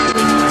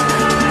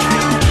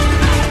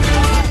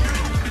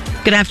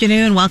Good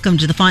afternoon. Welcome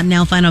to the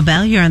Fontanelle Final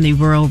Bell here on the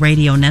Rural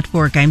Radio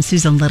Network. I'm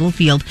Susan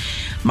Littlefield.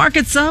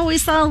 Markets, we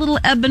saw a little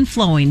ebb and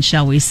flowing,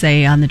 shall we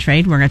say, on the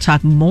trade. We're going to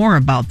talk more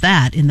about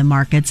that in the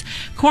markets.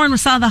 Corn, we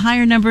saw the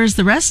higher numbers.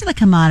 The rest of the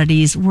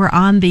commodities were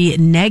on the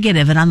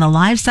negative. And on the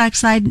livestock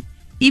side,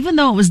 even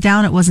though it was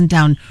down, it wasn't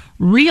down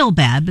real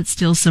bad, but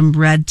still some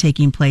red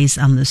taking place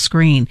on the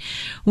screen.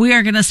 We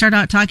are going to start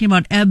out talking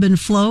about ebb and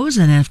flows.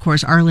 And of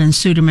course, Arlan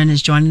Suderman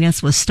is joining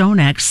us with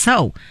StoneX.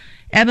 So,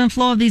 ebb and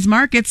flow of these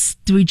markets,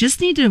 do we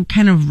just need to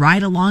kind of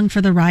ride along for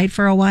the ride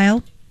for a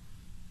while?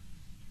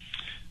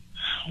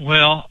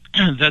 Well,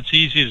 that's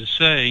easy to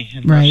say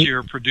unless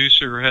you're a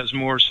producer who has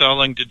more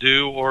selling to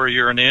do, or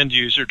you're an end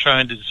user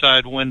trying to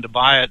decide when to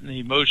buy it and the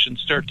emotions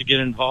start to get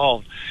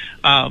involved.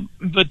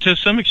 But to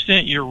some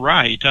extent, you're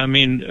right. I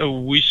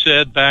mean, we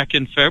said back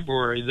in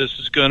February this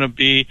is going to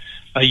be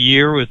a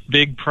year with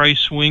big price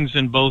swings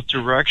in both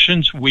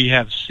directions. We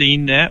have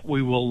seen that.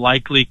 We will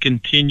likely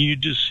continue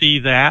to see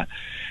that.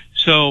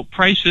 So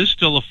price is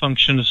still a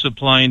function of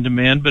supply and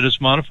demand, but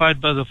it's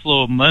modified by the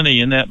flow of money,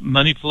 and that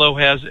money flow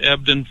has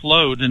ebbed and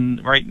flowed,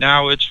 and right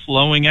now it's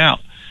flowing out.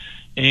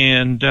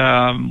 And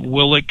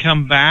will it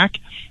come back?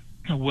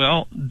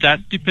 Well,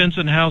 that depends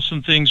on how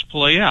some things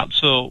play out.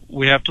 So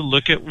we have to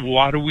look at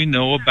what do we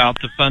know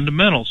about the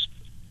fundamentals.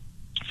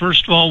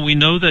 First of all, we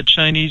know that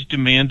Chinese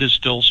demand is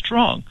still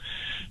strong.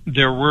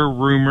 There were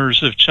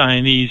rumors of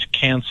Chinese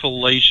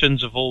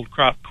cancellations of old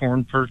crop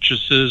corn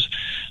purchases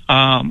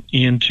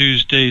in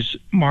Tuesday's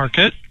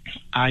market.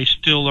 I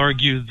still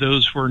argue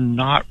those were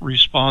not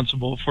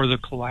responsible for the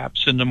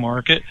collapse in the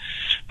market.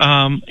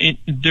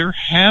 There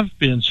have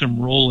been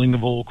some rolling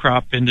of old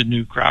crop into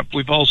new crop.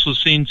 We've also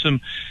seen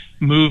some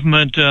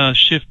movement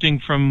shifting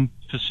from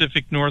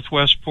Pacific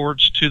Northwest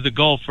ports to the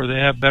Gulf where they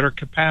have better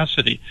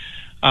capacity.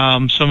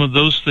 Some of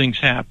those things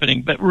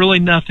happening, but really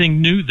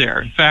nothing new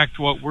there. In fact,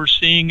 what we're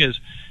seeing is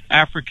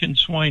African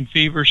swine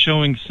fever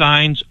showing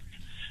signs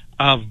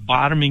of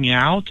bottoming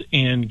out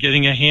and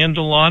getting a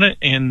handle on it.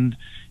 And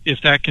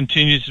if that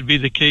continues to be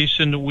the case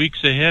in the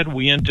weeks ahead,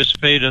 we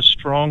anticipate a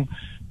strong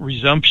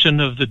resumption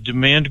of the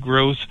demand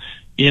growth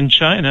in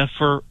China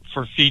for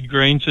feed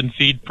grains and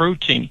feed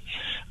protein.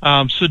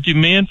 So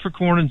demand for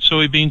corn and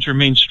soybeans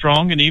remains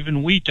strong, and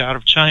even wheat out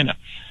of China.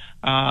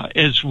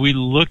 As we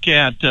look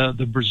at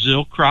the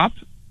Brazil crop,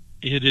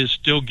 it is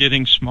still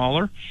getting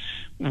smaller.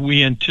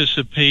 We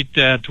anticipate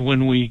that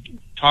when we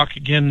talk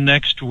again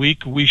next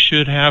week, we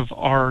should have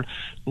our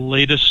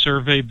latest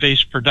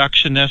survey-based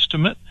production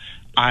estimate.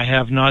 I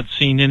have not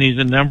seen any of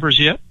the numbers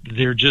yet.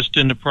 They're just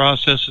in the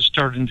process of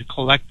starting to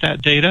collect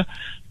that data,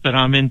 but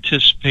I'm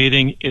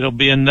anticipating it'll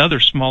be another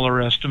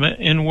smaller estimate,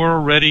 and we're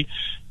already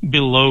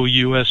below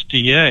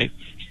USDA.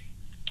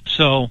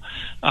 So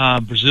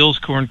Brazil's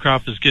corn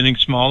crop is getting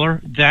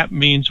smaller. That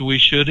means we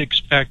should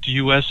expect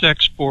U.S.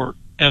 export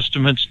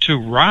estimates to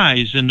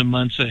rise in the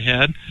months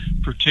ahead,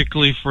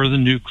 particularly for the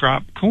new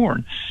crop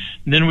corn.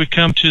 And then we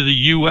come to the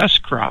U.S.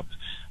 crop,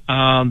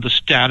 the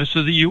status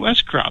of the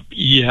U.S. crop.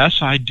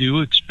 Yes, I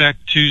do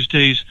expect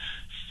Tuesday's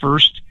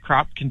first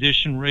crop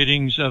condition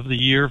ratings of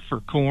the year for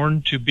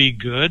corn to be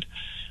good.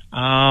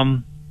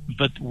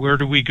 But where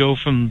do we go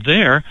from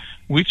there?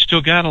 We've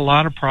still got a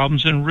lot of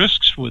problems and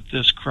risks with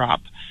this crop.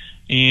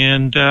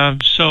 And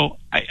so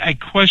I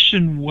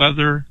question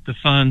whether the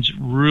funds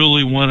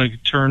really want to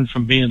turn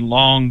from being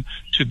long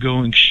to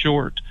going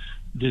short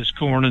this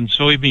corn and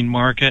soybean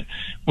market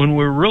when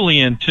we're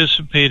really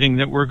anticipating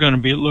that we're going to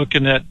be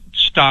looking at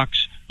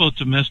stocks both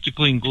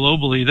domestically and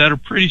globally that are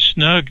pretty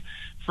snug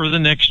for the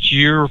next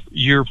year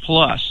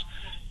plus.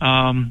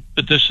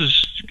 But this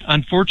is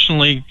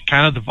unfortunately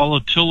kind of the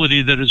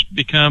volatility that has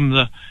become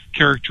the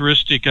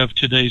characteristic of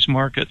today's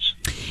markets.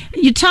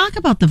 You talk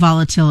about the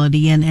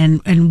volatility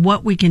and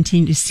what we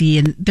continue to see,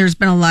 and there's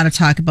been a lot of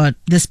talk about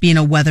this being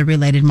a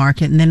weather-related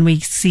market, and then we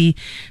see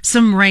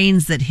some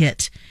rains that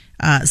hit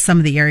some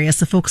of the areas,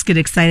 so folks get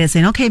excited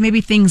saying, okay, maybe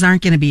things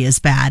aren't going to be as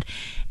bad.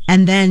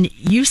 And then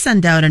you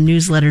send out a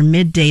newsletter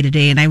midday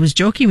today, and I was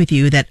joking with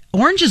you that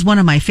orange is one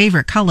of my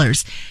favorite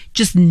colors,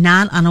 just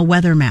not on a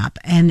weather map.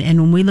 And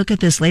when we look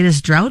at this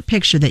latest drought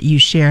picture that you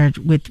shared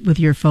with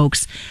your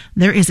folks,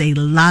 there is a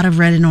lot of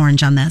red and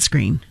orange on that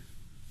screen.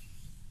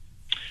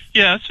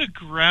 Yeah, it's a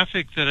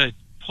graphic that I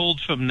pulled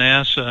from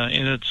NASA,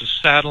 and it's a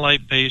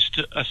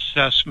satellite-based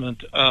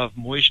assessment of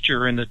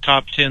moisture in the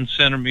top 10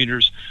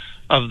 centimeters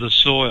of the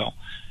soil.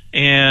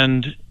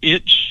 And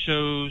it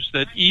shows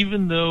that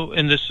even though,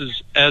 and this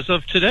is as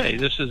of today,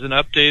 this is an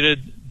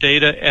updated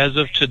data as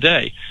of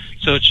today,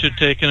 so it should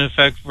take in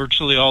effect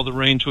virtually all the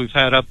rains we've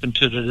had up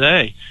until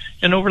today.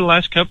 And over the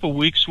last couple of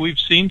weeks, we've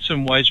seen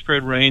some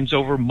widespread rains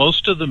over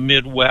most of the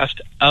Midwest,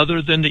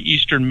 other than the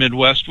eastern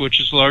Midwest, which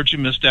is largely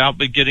missed out,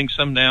 but getting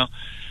some now.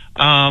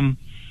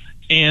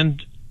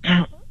 And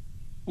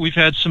we've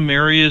had some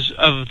areas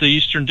of the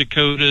eastern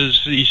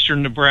Dakotas,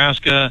 eastern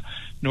Nebraska,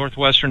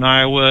 northwestern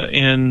Iowa,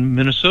 and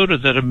Minnesota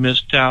that have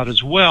missed out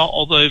as well,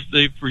 although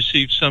they've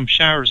received some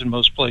showers in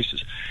most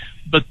places.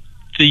 But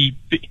the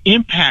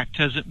impact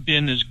hasn't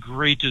been as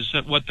great as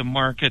what the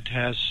market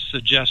has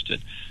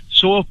suggested.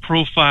 soil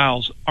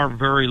profiles are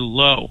very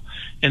low.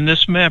 And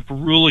this map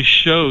really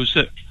shows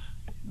that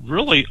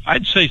really,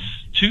 I'd say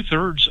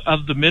 2/3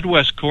 of the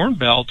Midwest Corn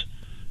Belt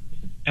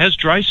has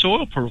dry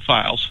soil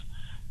profiles.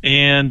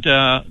 And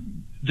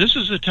this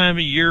is the time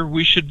of year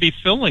we should be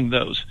filling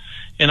those.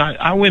 And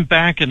I went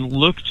back and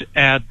looked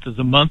at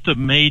the month of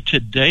May to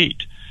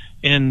date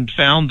and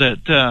found that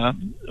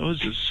it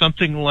was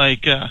something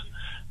like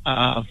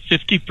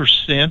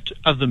 50%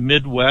 of the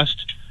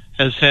Midwest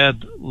has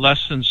had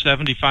less than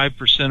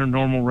 75% of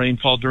normal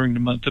rainfall during the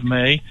month of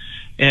May,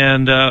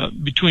 and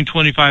between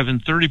 25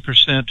 and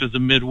 30% of the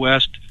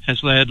Midwest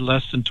has had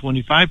less than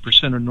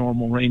 25% of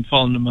normal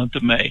rainfall in the month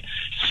of May.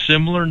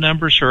 Similar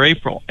numbers for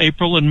April.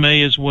 April and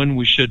May is when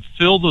we should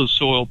fill those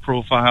soil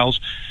profiles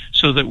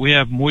so that we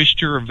have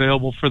moisture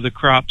available for the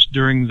crops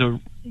during the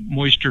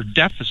moisture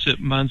deficit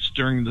months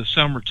during the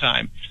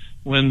summertime,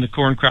 when the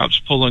corn crop's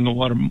pulling a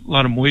lot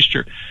of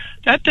moisture.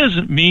 That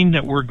doesn't mean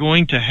that we're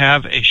going to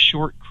have a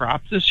short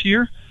crop this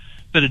year,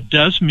 but it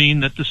does mean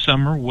that the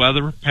summer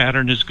weather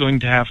pattern is going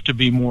to have to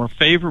be more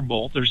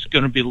favorable. There's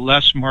going to be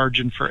less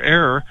margin for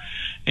error,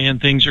 and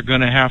things are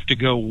going to have to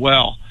go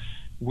well.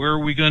 Where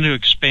are we going to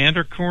expand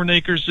our corn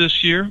acres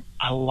this year?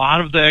 A lot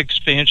of the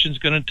expansion is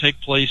going to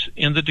take place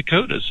in the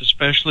Dakotas,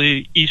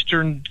 especially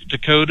eastern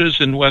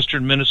Dakotas and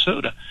western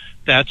Minnesota.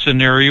 That's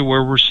an area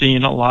where we're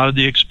seeing a lot of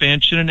the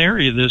expansion in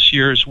area this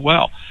year as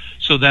well.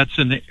 So that's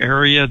an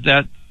area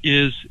that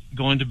is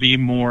going to be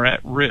more at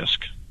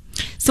risk.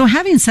 So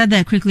having said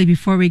that, quickly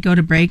before we go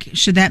to break,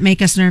 should that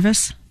make us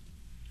nervous?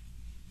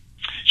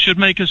 Should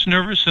make us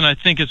nervous, and I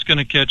think it's going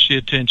to catch the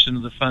attention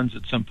of the funds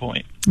at some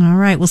point. All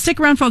right. Well, stick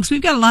around, folks.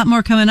 We've got a lot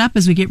more coming up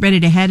as we get ready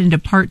to head into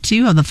part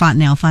 2 of the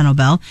Fontanelle Final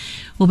Bell.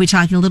 We'll be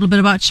talking a little bit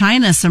about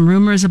China, some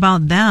rumors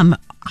about them.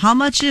 How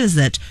much is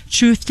it?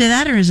 Truth to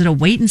that, or is it a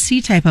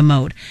wait-and-see type of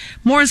mode?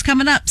 More is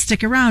coming up.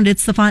 Stick around.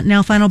 It's the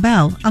Fontanelle Final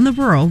Bell on the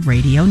Rural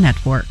Radio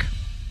Network.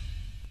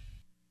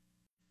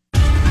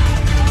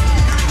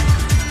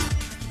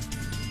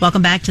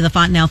 Welcome back to the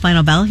Fontanelle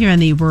Final Bell here on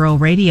the Rural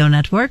Radio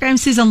Network. I'm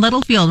Susan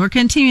Littlefield. We're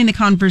continuing the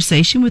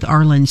conversation with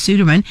Arlan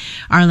Suderman.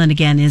 Arlan,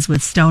 again, is with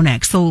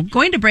StoneX. So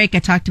going to break, I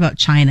talked about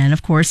China. And,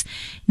 of course,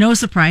 no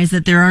surprise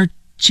that there are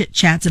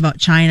chit-chats about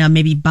China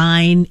maybe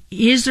buying.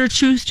 Is there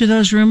truth to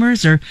those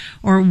rumors? Or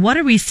what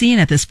are we seeing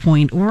at this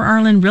point? Or,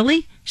 Arlan,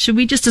 really? Should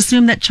we just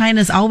assume that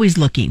China's always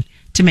looking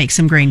to make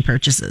some grain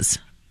purchases?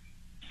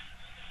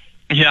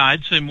 Yeah,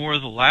 I'd say more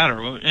of the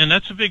latter, and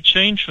that's a big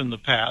change from the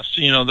past.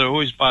 You know, they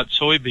always bought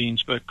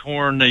soybeans, but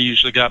corn, they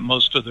usually got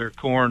most of their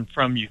corn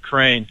from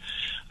Ukraine.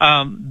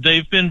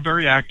 They've been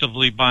very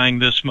actively buying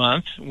this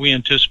month. We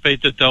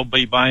anticipate that they'll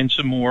be buying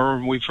some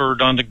more. We've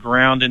heard on the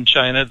ground in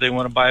China they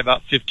want to buy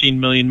about 15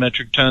 million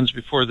metric tons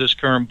before this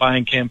current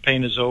buying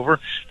campaign is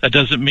over. That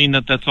doesn't mean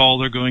that that's all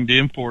they're going to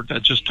import.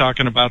 That's just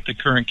talking about the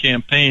current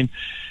campaign.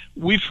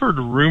 We've heard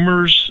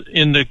rumors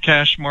in the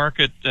cash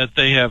market that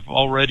they have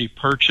already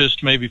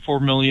purchased maybe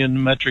 4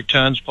 million metric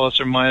tons plus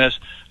or minus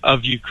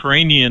of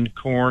Ukrainian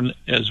corn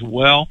as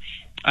well.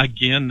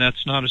 Again,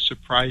 that's not a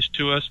surprise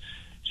to us.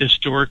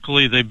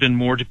 Historically, they've been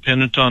more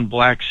dependent on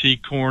Black Sea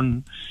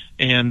corn,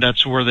 and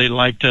that's where they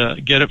like to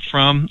get it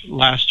from.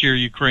 Last year,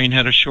 Ukraine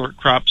had a short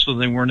crop, so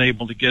they weren't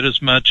able to get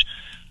as much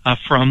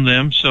from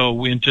them. So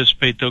we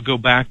anticipate they'll go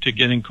back to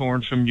getting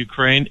corn from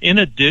Ukraine in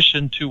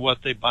addition to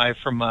what they buy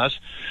from us.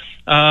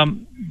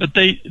 But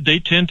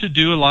they tend to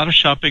do a lot of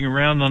shopping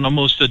around on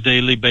almost a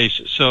daily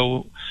basis.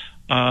 So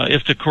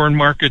if the corn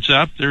market's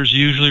up, there's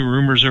usually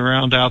rumors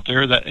around out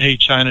there that, hey,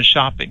 China's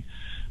shopping.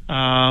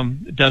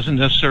 It doesn't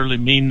necessarily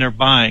mean they're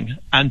buying.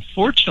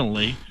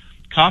 Unfortunately,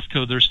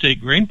 COFCO, their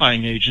state grain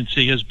buying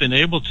agency, has been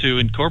able to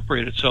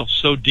incorporate itself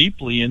so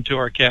deeply into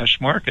our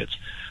cash markets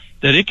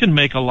that it can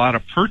make a lot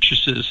of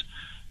purchases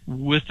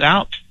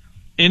without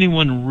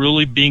anyone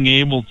really being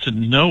able to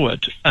know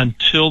it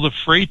until the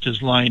freight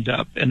is lined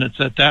up. And it's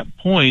at that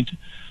point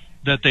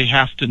that they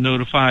have to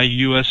notify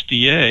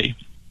USDA,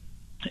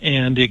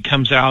 and it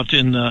comes out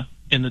in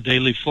the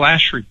daily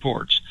flash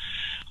reports.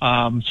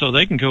 So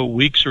they can go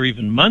weeks or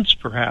even months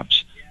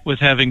perhaps with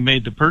having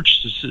made the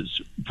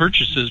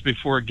purchases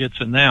before it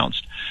gets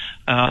announced.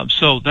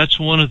 So that's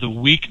one of the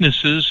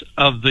weaknesses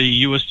of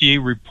the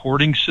USDA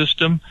reporting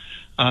system.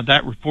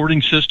 That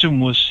reporting system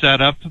was set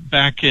up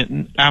back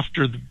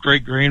after the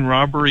great grain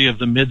robbery of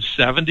the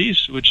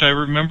mid-'70s, which I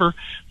remember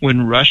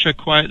when Russia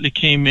quietly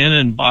came in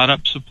and bought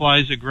up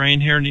supplies of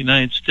grain here in the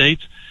United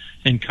States,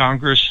 and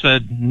Congress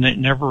said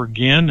never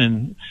again,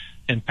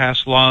 and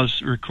passed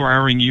laws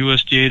requiring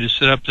USDA to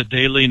set up the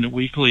daily and the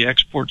weekly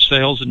export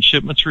sales and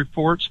shipments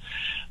reports.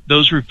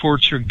 Those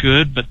reports are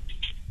good, but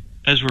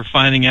as we're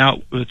finding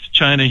out with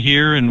China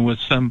here and with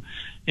some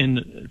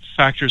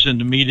factors in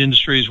the meat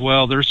industry as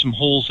well, there's some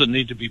holes that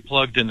need to be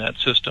plugged in that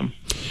system.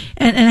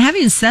 And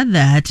having said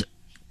that,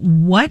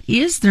 what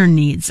is their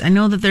needs? I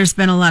know that there's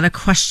been a lot of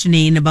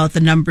questioning about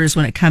the numbers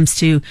when it comes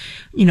to,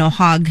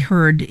 hog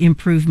herd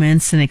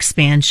improvements and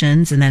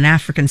expansions, and then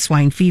African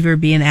swine fever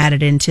being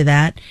added into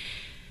that.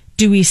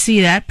 Do we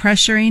see that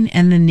pressuring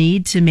and the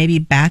need to maybe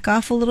back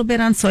off a little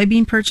bit on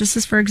soybean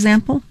purchases, for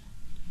example?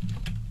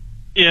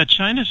 Yeah,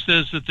 China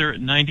says that they're at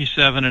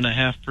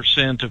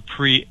 97.5% of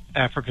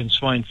pre-African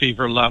swine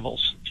fever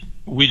levels.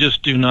 We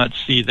just do not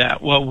see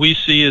that. What we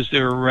see is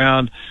they're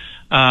around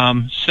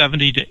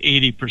 70 to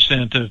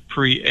 80% of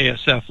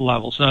pre-ASF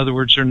levels. In other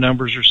words, their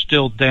numbers are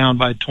still down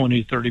by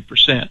 20 to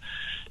 30%.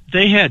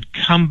 They had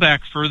come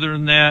back further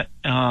than that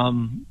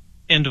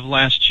end of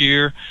last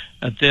year.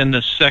 Then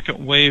the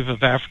second wave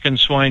of African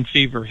swine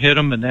fever hit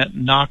them, and that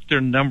knocked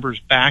their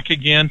numbers back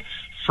again,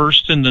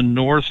 first in the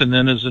north, and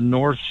then as the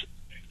north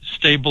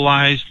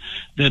stabilized,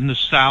 then the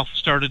south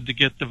started to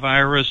get the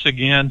virus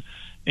again,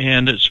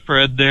 and it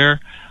spread there.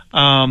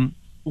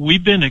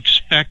 We've been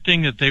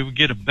expecting that they would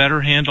get a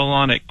better handle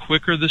on it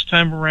quicker this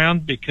time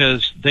around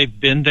because they've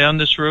been down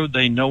this road.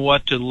 They know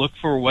what to look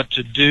for, what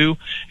to do,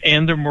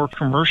 and they're more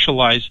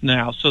commercialized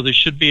now, so they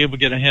should be able to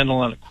get a handle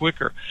on it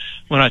quicker.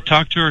 When I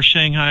talked to our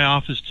Shanghai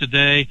office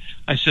today,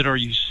 I said, "Are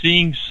you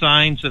seeing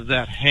signs of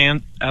that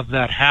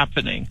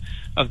happening,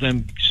 of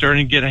them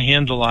starting to get a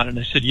handle on it?" And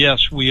they said,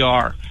 "Yes, we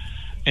are."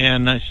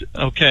 And I said,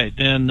 okay,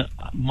 then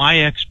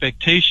my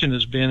expectation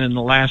has been in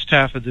the last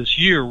half of this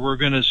year, we're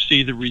going to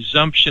see the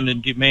resumption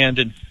in demand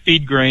in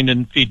feed grain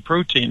and feed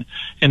protein.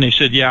 And they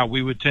said, yeah,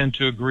 we would tend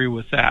to agree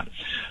with that.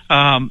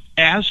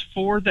 As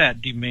for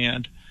that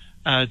demand,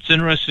 it's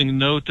interesting to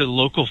note that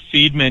local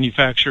feed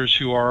manufacturers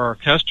who are our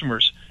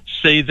customers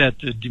say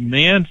that the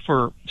demand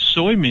for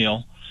soy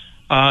meal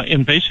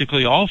in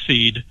basically all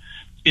feed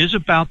is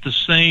about the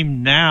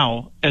same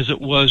now as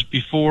it was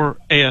before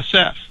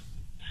ASF.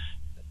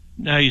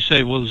 Now you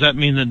say, well, does that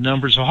mean the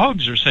numbers of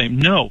hogs are the same?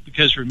 No,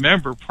 because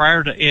remember,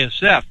 prior to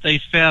ASF, they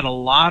fed a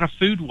lot of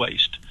food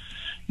waste.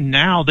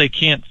 Now they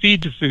can't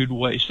feed the food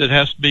waste. It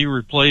has to be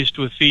replaced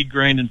with feed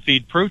grain and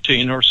feed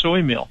protein or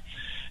soy meal.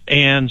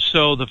 And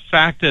so the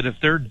fact that if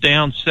they're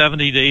down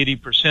 70 to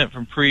 80%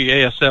 from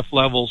pre-ASF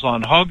levels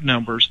on hog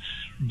numbers,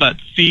 but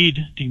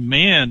feed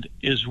demand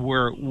is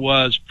where it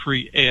was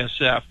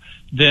pre-ASF,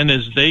 then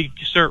as they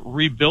start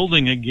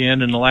rebuilding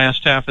again in the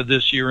last half of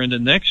this year into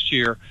next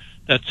year,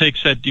 that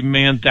takes that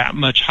demand that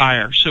much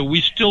higher. So we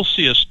still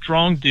see a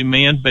strong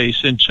demand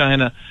base in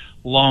China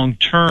long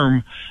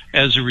term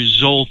as a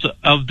result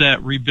of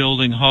that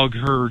rebuilding hog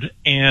herd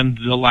and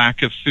the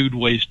lack of food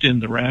waste in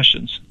the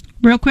rations.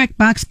 Real quick,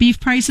 box beef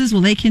prices,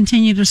 will they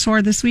continue to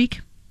soar this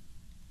week?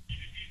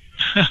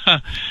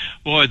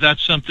 Boy,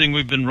 that's something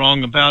we've been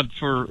wrong about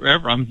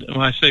forever.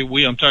 When I say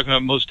we, I'm talking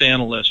about most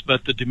analysts,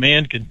 but the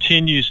demand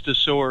continues to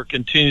soar,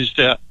 continues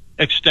to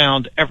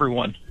astound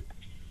everyone.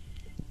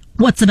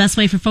 What's the best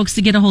way for folks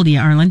to get a hold of you,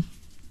 Arlan?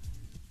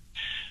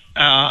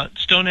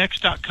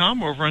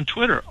 StoneX.com, over on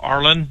Twitter,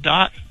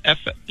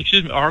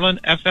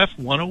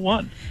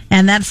 ArlanFF101.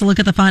 And that's a look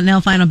at the Fontanelle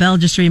Final Bell.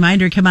 Just a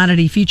reminder,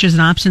 commodity futures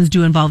and options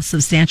do involve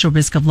substantial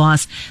risk of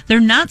loss. They're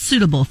not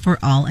suitable for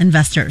all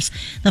investors.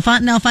 The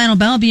Fontanelle Final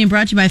Bell being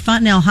brought to you by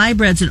Fontanelle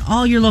Hybrids and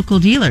all your local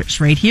dealers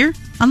right here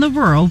on the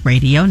Rural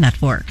Radio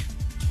Network.